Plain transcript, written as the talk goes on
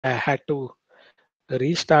I had to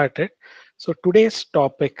restart it. So today's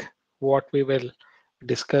topic, what we will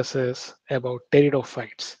discuss is about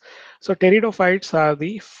pteridophytes. So pteridophytes are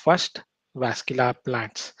the first vascular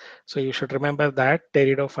plants. So you should remember that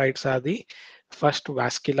pteridophytes are the first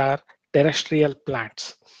vascular terrestrial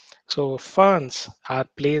plants. So ferns are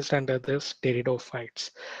placed under this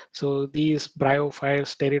pteridophytes. So these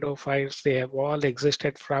bryophytes, pteridophytes, they have all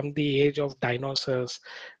existed from the age of dinosaurs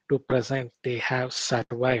to present. They have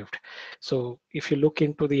survived. So if you look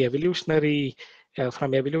into the evolutionary,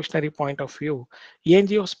 from evolutionary point of view,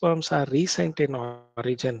 angiosperms are recent in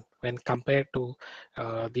origin when compared to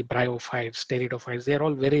the bryophytes, pteridophytes. They are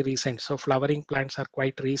all very recent. So flowering plants are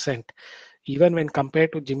quite recent. Even when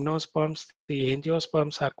compared to gymnosperms, the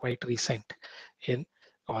angiosperms are quite recent in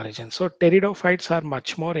origin. So pteridophytes are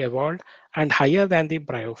much more evolved and higher than the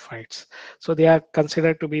bryophytes. So they are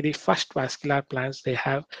considered to be the first vascular plants. They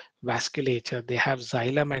have vasculature, they have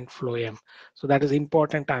xylem and phloem. So that is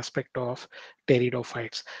important aspect of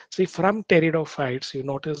pteridophytes. See, from pteridophytes, you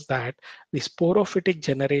notice that the sporophytic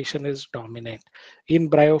generation is dominant. In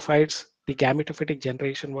bryophytes, the gametophytic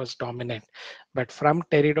generation was dominant. But from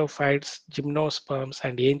pteridophytes, gymnosperms,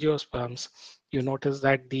 and angiosperms, you notice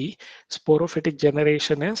that the sporophytic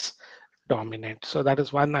generation is dominant. So that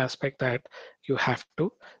is one aspect that you have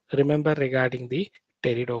to remember regarding the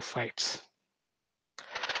pteridophytes.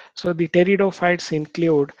 So the pteridophytes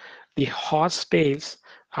include the horsetails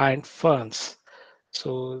and ferns.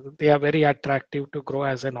 So they are very attractive to grow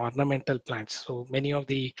as an ornamental plant. So many of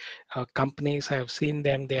the companies I have seen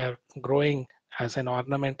them, they are growing as an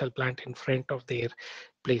ornamental plant in front of their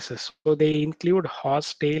places. So they include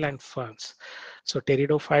horsetail and ferns. So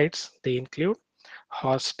pteridophytes, they include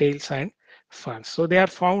horsetails and ferns. So they are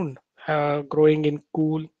found growing in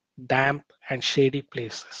cool, damp, and shady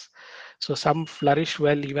places. So some flourish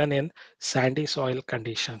well even in sandy soil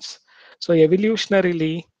conditions. So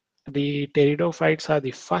evolutionarily, the pteridophytes are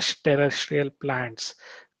the first terrestrial plants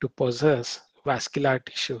to possess vascular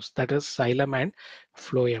tissues, that is xylem and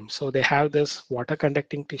phloem. So they have this water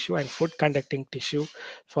conducting tissue and food conducting tissue.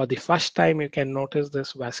 For the first time, you can notice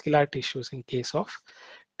this vascular tissues in case of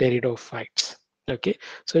pteridophytes. Okay,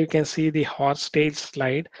 so you can see the horsetail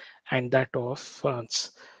slide and that of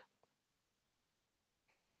ferns.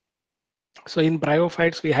 So in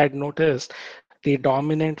bryophytes, we had noticed the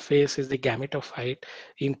dominant phase is the gametophyte.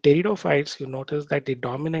 In pteridophytes, you notice that the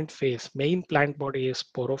dominant phase, main plant body is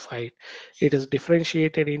sporophyte. It is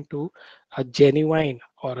differentiated into a genuine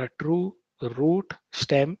or a true root,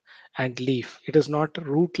 stem, and leaf. It is not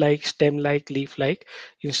root-like, stem-like, leaf-like.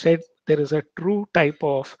 Instead, there is a true type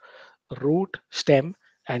of root, stem,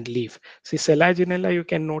 and leaf. See, Selaginella, you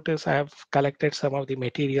can notice I have collected some of the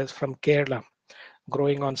materials from Kerala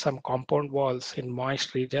growing on some compound walls in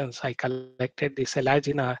moist regions. I collected the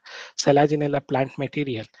Selaginella plant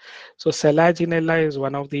material. So Selaginella is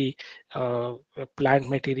one of the plant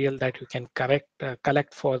material that you can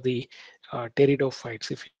collect for the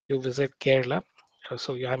pteridophytes if you visit Kerala.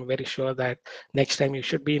 So I'm very sure that next time you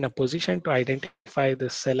should be in a position to identify the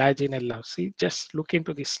Selaginella. See, just look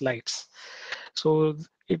into the slides. So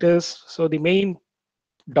it is, so the main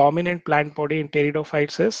dominant plant body in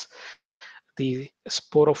pteridophytes is the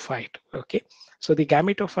sporophyte. Okay, so the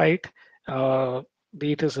gametophyte, uh,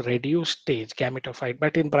 it is reduced stage gametophyte,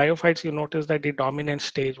 but in bryophytes you notice that the dominant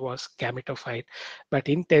stage was gametophyte, but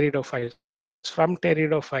in pteridophytes, from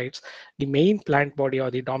pteridophytes, the main plant body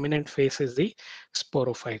or the dominant phase is the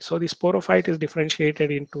sporophyte. So the sporophyte is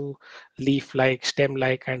differentiated into leaf-like,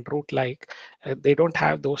 stem-like, and root-like. They don't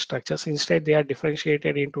have those structures. Instead, they are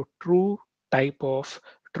differentiated into true type of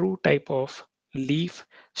leaf,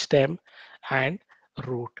 stem, and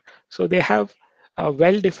root. So they have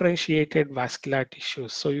well differentiated vascular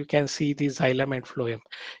tissues. So you can see the xylem and phloem.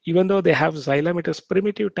 Even though they have xylem, it is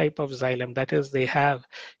primitive type of xylem. That is, they have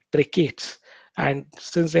tracheids. And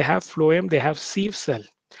since they have phloem, they have sieve cell.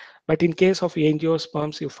 But in case of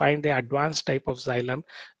angiosperms, you find the advanced type of xylem.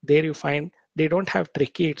 There you find they don't have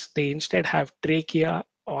tracheids. They instead have trachea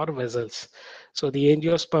or vessels. So the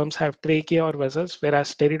angiosperms have trachea or vessels,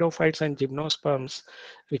 whereas pteridophytes and gymnosperms,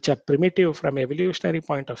 which are primitive from evolutionary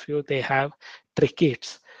point of view, they have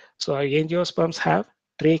tracheids. So angiosperms have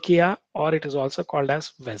trachea, or it is also called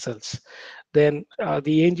as vessels. Then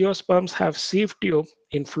the angiosperms have sieve tube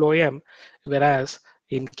in phloem, whereas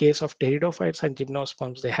in case of pteridophytes and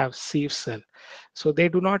gymnosperms, they have sieve cell. So they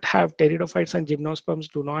do not have, pteridophytes and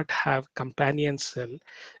gymnosperms do not have companion cell,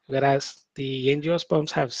 whereas the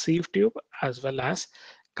angiosperms have sieve tube as well as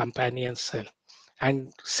companion cell.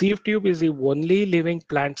 And sieve tube is the only living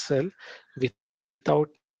plant cell without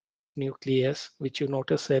nucleus, which you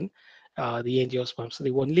notice in the angiosperms.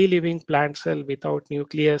 The only living plant cell without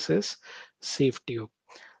nucleus is sieve tube.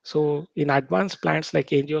 So in advanced plants like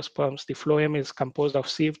angiosperms, the phloem is composed of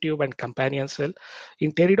sieve tube and companion cell.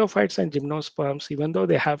 In pteridophytes and gymnosperms, even though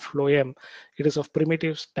they have phloem, it is of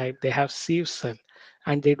primitive type. They have sieve cell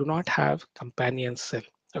and they do not have companion cell.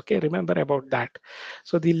 Okay, remember about that.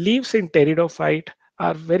 So the leaves in pteridophyte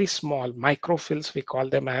are very small, microphyls we call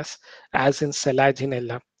them as in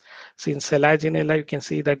Selaginella. See in Selaginella, you can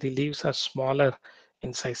see that the leaves are smaller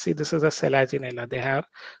in size. See, this is a Selaginella. They are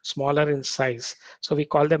smaller in size. So we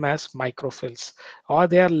call them as microphyls. Or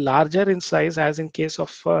they are larger in size as in case of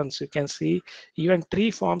ferns. You can see even tree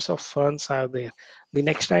forms of ferns are there. The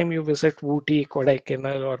next time you visit Ooty,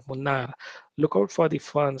 Kodaikanal or Munnar, look out for the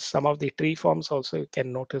ferns. Some of the tree forms also you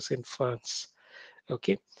can notice in ferns.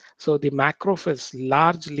 Okay, so the macrophylls,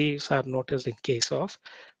 large leaves are noticed in case of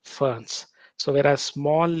ferns. So whereas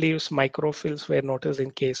small leaves, microphylls were noticed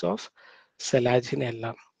in case of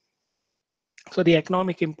Selaginella. So the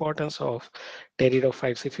economic importance of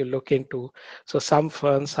pteridophytes, if you look into, so some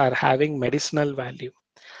ferns are having medicinal value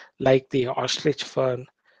like the ostrich fern,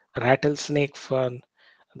 rattlesnake fern,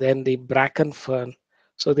 then the bracken fern.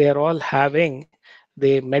 So they are all having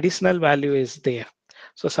the medicinal value is there.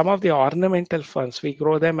 So some of the ornamental ferns, we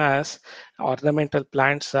grow them as ornamental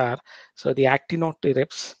plants are, so the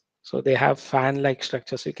actinopteryps, so they have fan-like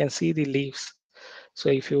structures. You can see the leaves. So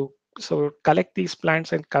if you collect these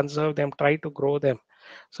plants and conserve them, try to grow them.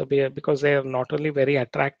 So because they are not only very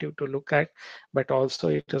attractive to look at, but also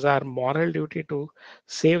it is our moral duty to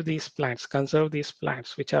save these plants, conserve these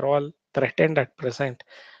plants, which are all threatened at present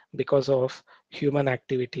because of human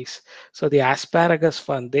activities. So the asparagus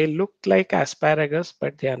fern, they look like asparagus,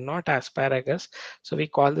 but they are not asparagus. So we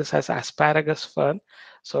call this as asparagus fern.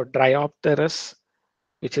 So Dryopteris,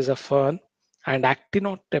 which is a fern, and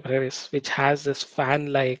Actinopteris, which has this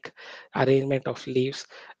fan-like arrangement of leaves.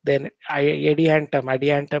 Then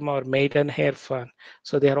adiantum or maidenhair fern.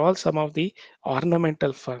 So they are all some of the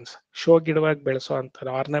ornamental ferns. Shogidwag ಬೆಳೆಸುವಂತ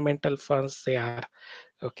ornamental ferns they are.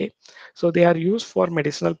 Okay, so they are used for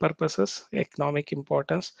medicinal purposes, economic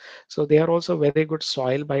importance. So they are also very good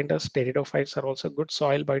soil binders. Pteridophytes are also good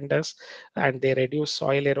soil binders and they reduce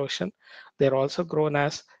soil erosion. They're also grown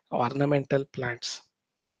as ornamental plants.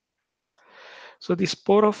 So the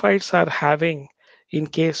sporophytes are having, in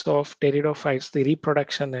case of pteridophytes, the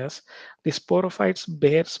reproduction is the sporophytes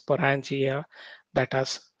bear sporangia that are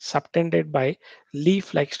subtended by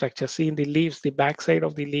leaf-like structure. See in the leaves, the backside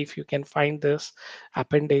of the leaf, you can find this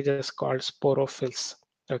appendages called sporophylls.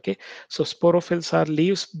 Okay, so sporophylls are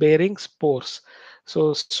leaves bearing spores.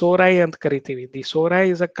 So sorai and karitivi. The sorai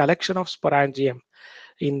is a collection of sporangium.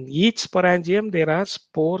 In each sporangium, there are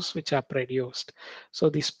spores which are produced. So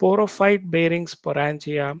the sporophyte bearing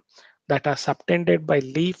sporangia that are subtended by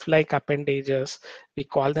leaf-like appendages, we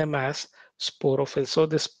call them as sporophylls. So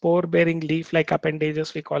the spore-bearing leaf-like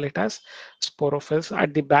appendages, we call it as sporophylls.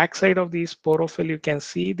 At the backside of the sporophyll, you can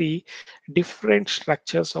see the different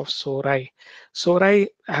structures of sorai. Sorai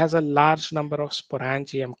has a large number of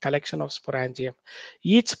sporangium, collection of sporangium.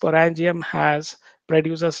 Each sporangium has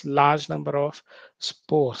produces large number of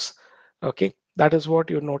spores. Okay, that is what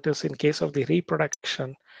you notice in case of the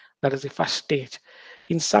reproduction. That is the first stage.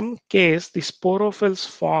 In some case, the sporophylls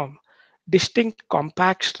form distinct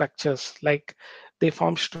compact structures like they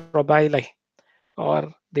form strobili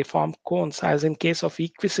or they form cones. As in case of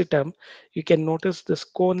equisetum, you can notice this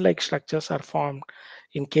cone-like structures are formed.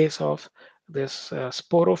 In case of this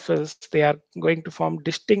sporophylls, they are going to form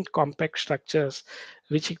distinct compact structures,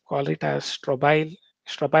 which we call it as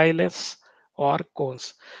strobilus or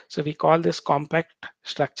cones. So we call this compact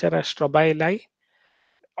structure as strobili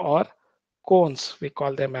or cones, we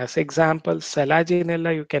call them as. Example,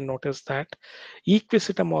 Selaginella, you can notice that.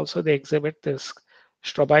 Equisetum also, they exhibit this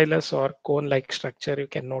strobilus or cone-like structure you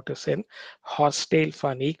can notice in horsetail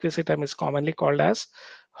fern. Equisetum is commonly called as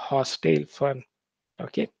horsetail fern.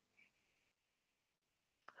 Okay.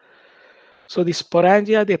 So the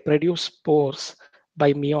sporangia, they produce spores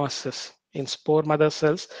by meiosis. In spore mother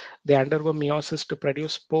cells, they undergo meiosis to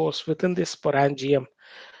produce spores within the sporangium.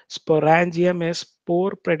 Sporangium is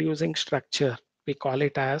spore producing structure. We call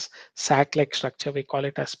it as sac-like structure. We call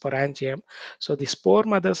it as sporangium. So the spore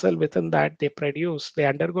mother cell within that they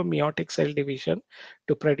undergo meiotic cell division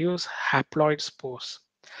to produce haploid spores.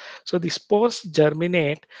 So the spores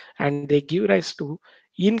germinate and they give rise to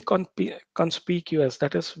inconspicuous,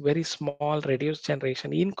 that is very small reduced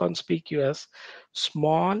generation, inconspicuous,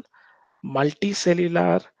 small,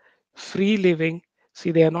 multicellular, free living.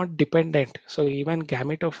 See, they are not dependent. So even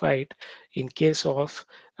gametophyte, in case of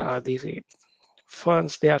these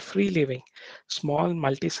ferns, they are free living, small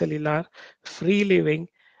multicellular, free living,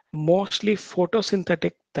 mostly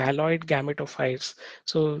photosynthetic thalloid gametophytes.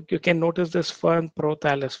 So you can notice this fern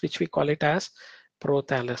prothalis, which we call it as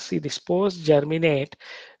prothalis. See, the spores germinate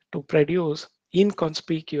to produce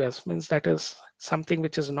inconspicuous, means that is something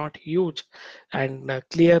which is not huge and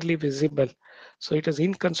clearly visible. So it is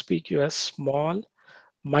inconspicuous, small,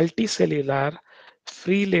 multicellular,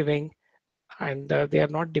 free living, and they are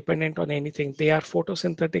not dependent on anything. They are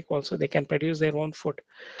photosynthetic also. They can produce their own food.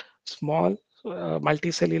 Small,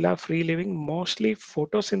 multicellular, free living, mostly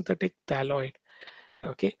photosynthetic thalloid.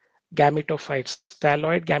 Okay, gametophytes,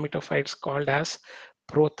 thalloid gametophytes called as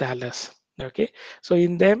prothallis. Okay, so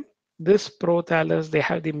in them, this prothallis, they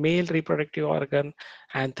have the male reproductive organ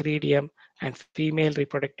antheridium and female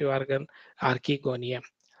reproductive organ archegonium.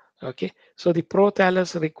 Okay, so the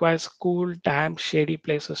prothallus requires cool, damp, shady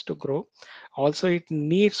places to grow. Also, it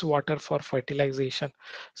needs water for fertilization.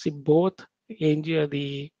 See, both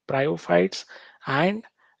the bryophytes and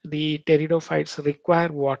the pteridophytes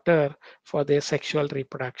require water for their sexual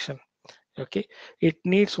reproduction. Okay, it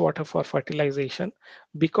needs water for fertilization.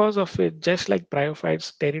 Because of it, just like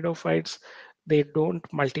bryophytes, pteridophytes, they don't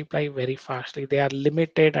multiply very fastly. They are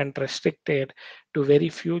limited and restricted to very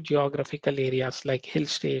few geographical areas like hill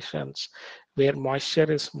stations where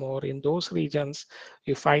moisture is more. In those regions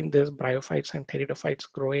you find this bryophytes and pteridophytes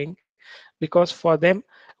growing, because for them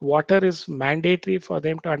water is mandatory for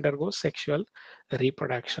them to undergo sexual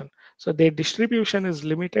reproduction. So their distribution is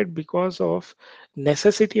limited because of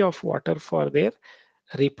necessity of water for their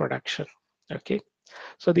reproduction. Okay,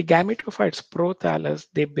 so the gametophytes prothallus,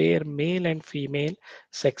 they bear male and female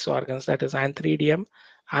sex organs, that is antheridium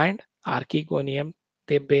and archegonium.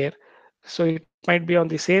 They bear, so it might be on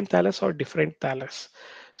the same thallus or different thallus.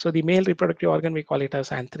 So the male reproductive organ, we call it as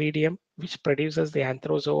antheridium, which produces the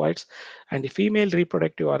anthrozoids, and the female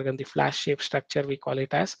reproductive organ, the flash-shaped structure, we call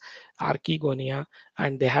it as archegonia,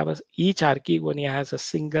 and they have each archegonia has a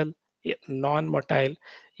single non-motile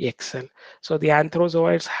egg cell. So the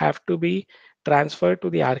anthrozoids have to be transferred to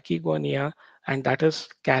the archegonia, and that is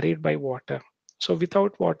carried by water. So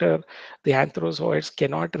without water, the anthrozoids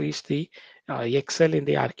cannot reach the egg cell in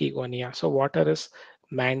the archegonia. So water is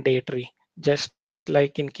mandatory, just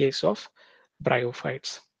like in case of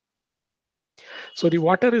bryophytes. So the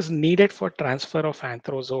water is needed for transfer of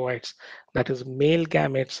anthrozoids, that is male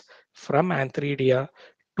gametes from antheridia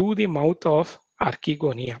to the mouth of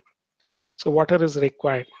archegonia. So water is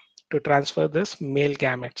required to transfer this male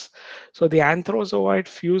gametes. So the anthrozoid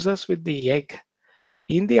fuses with the egg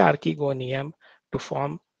in the archegonium to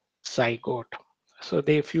form zygote. So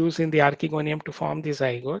they fuse in the archegonium to form the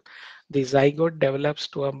zygote. The zygote develops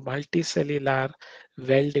to a multicellular,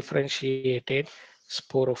 well-differentiated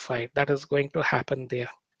sporophyte. That is going to happen there.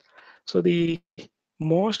 So the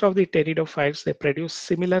most of the pteridophytes, they produce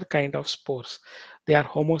similar kind of spores. They are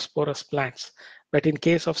homosporous plants. But in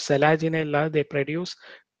case of Selaginella, they produce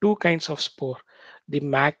two kinds of spore, the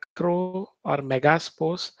macro or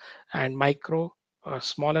megaspores and micro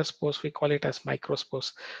smaller spores, we call it as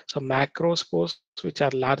microspores. So macrospores, which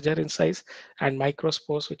are larger in size, and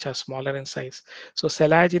microspores, which are smaller in size. So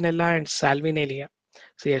Selaginella and Salvinia.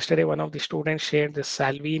 So yesterday one of the students shared the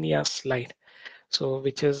Salvinia slide, so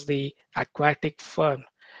which is the aquatic fern.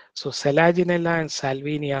 So Selaginella and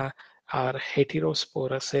Salvinia are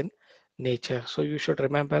heterosporous in nature. So you should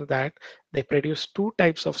remember that they produce two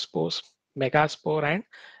types of spores, megaspore and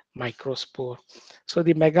microspore. So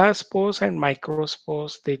the megaspores and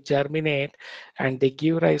microspores, they germinate and they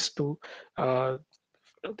give rise to uh,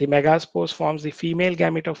 the megaspores forms the female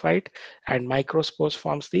gametophyte and microspores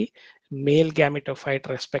forms the male gametophyte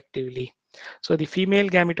respectively. So the female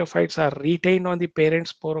gametophytes are retained on the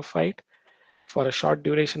parent sporophyte for a short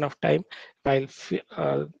duration of time, while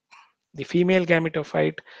the female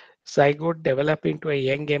gametophyte zygote develop into a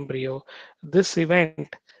young embryo. This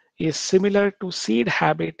event is similar to seed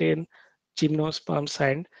habit in gymnosperms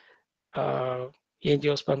and uh,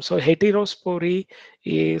 angiosperm. So heterospory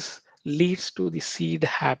is leads to the seed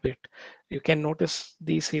habit. You can notice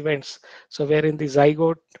these events. So wherein the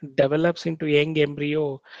zygote develops into young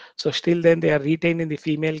embryo, so still then they are retained in the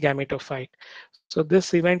female gametophyte. So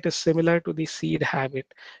this event is similar to the seed habit.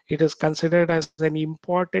 It is considered as an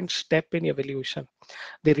important step in evolution.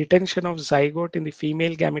 The retention of zygote in the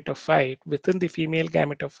female gametophyte within the female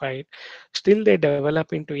gametophyte, still they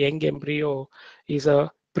develop into young embryo, is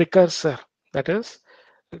a precursor, that is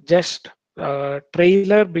just a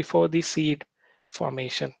trailer before the seed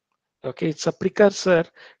formation. Okay, it's a precursor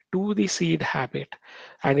to the seed habit,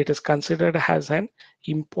 and it is considered as an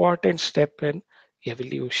important step in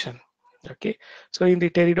evolution. Okay, so in the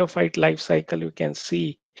pteridophyte life cycle, you can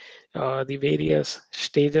see the various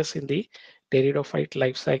stages in the pteridophyte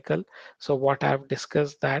life cycle. So what I've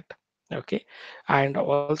discussed that. Okay, and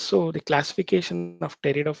also the classification of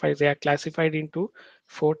pteridophytes, they are classified into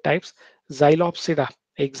four types. Xylopsida,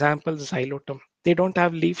 example xylotum. They don't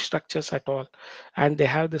have leaf structures at all, and they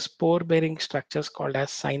have the spore-bearing structures called as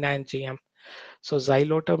synangium. So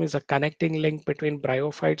xylotum is a connecting link between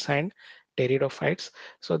bryophytes and pteridophytes.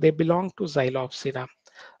 So they belong to Xylopsida.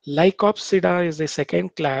 Lycopcida is the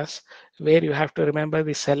second class where you have to remember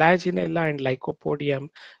the Selaginella and Lycopodium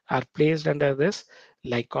are placed under this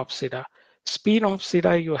Lycopsida.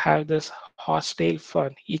 Spinopsida, you have this horsetail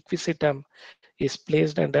fern, Equisetum is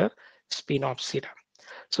placed under Spinopsida.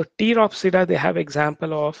 So Pteropsida, they have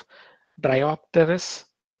example of Dryopteris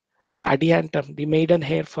adiantum, the maiden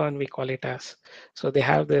hair fern, we call it as. So they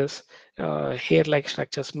have this hair-like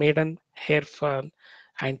structures, maiden hair fern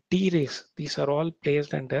and teres. These are all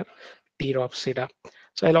placed under Pteropsida.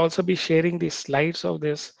 So I'll also be sharing the slides of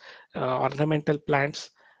this ornamental plants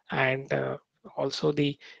and also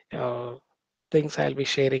the uh, things I'll be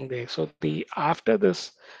sharing there. So the after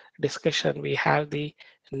this discussion, we have the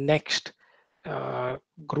next uh,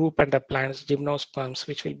 group under plants, gymnosperms,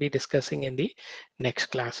 which we'll be discussing in the next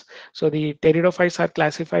class. So the pteridophytes are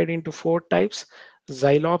classified into four types.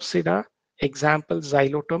 Xylopsida, example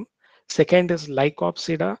xylotum. Second is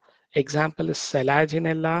Lycopsida, example is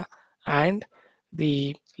Selaginella and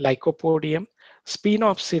the Lycopodium.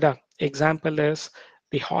 Spinopsida, example is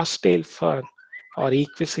the horsetail fern or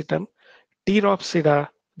Equisetum. Pteropsida,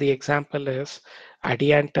 the example is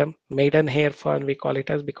Adiantum, maiden hair fern, we call it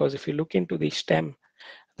as, because if you look into the stem,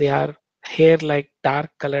 they are hair like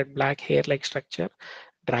dark colored black hair like structure.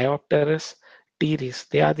 Dryopteris, teres,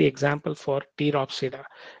 they are the example for Pteropsida.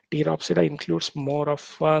 Pteropsida includes more of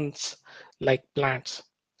ferns like plants.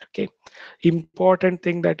 Okay, important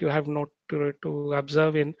thing that you have to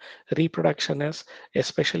observe in reproduction is,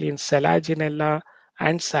 especially in Selaginella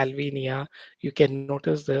and Salvinia, you can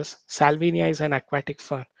notice this. Salvinia is an aquatic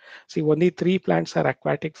fern. See, only three plants are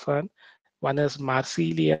aquatic fern. One is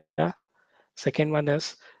Marsilia, second one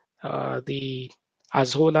is the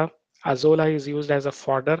Azola. Azola is used as a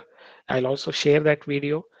fodder. I'll also share that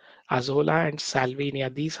video. Azola and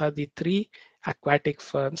Salvinia, these are the three aquatic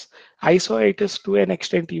ferns. Isoetus, to an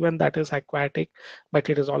extent, even that is aquatic, but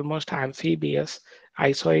it is almost amphibious.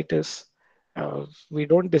 Isoetus, we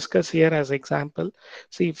don't discuss here as example.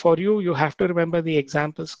 See, for you, you have to remember the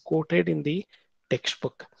examples quoted in the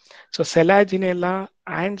textbook. So Selaginella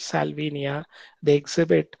and Salvinia, they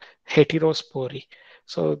exhibit heterospory.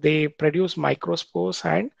 So they produce microspores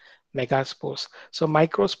and megaspores. So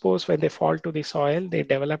microspores, when they fall to the soil, they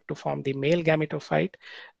develop to form the male gametophyte.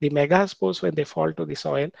 The megaspores, when they fall to the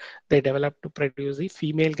soil, they develop to produce the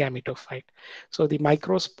female gametophyte. So the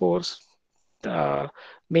microspores, uh,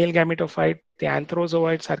 male gametophyte, the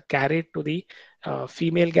anthrozoids are carried to the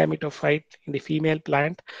female gametophyte in the female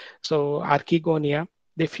plant. So archegonia,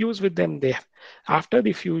 they fuse with them there. After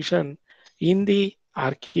the fusion, in the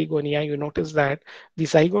archegonia, you notice that the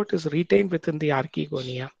zygote is retained within the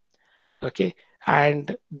archegonia. Okay,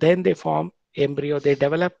 and then they form embryo, they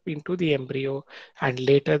develop into the embryo, and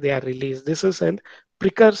later they are released. This is a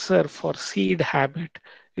precursor for seed habit.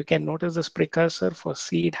 You can notice this precursor for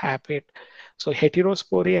seed habit. So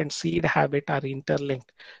heterospory and seed habit are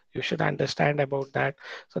interlinked. You should understand about that.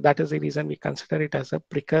 So that is the reason we consider it as a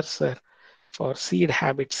precursor for seed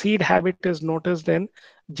habit. Seed habit is noticed in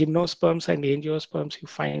gymnosperms and angiosperms. You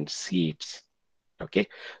find seeds. Okay,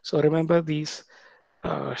 so remember these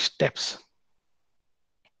steps.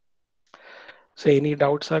 So any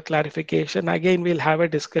doubts or clarification? Again, we'll have a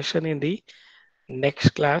discussion in the next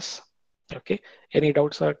class. Okay. Any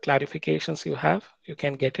doubts or clarifications you have, you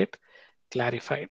can get it clarified.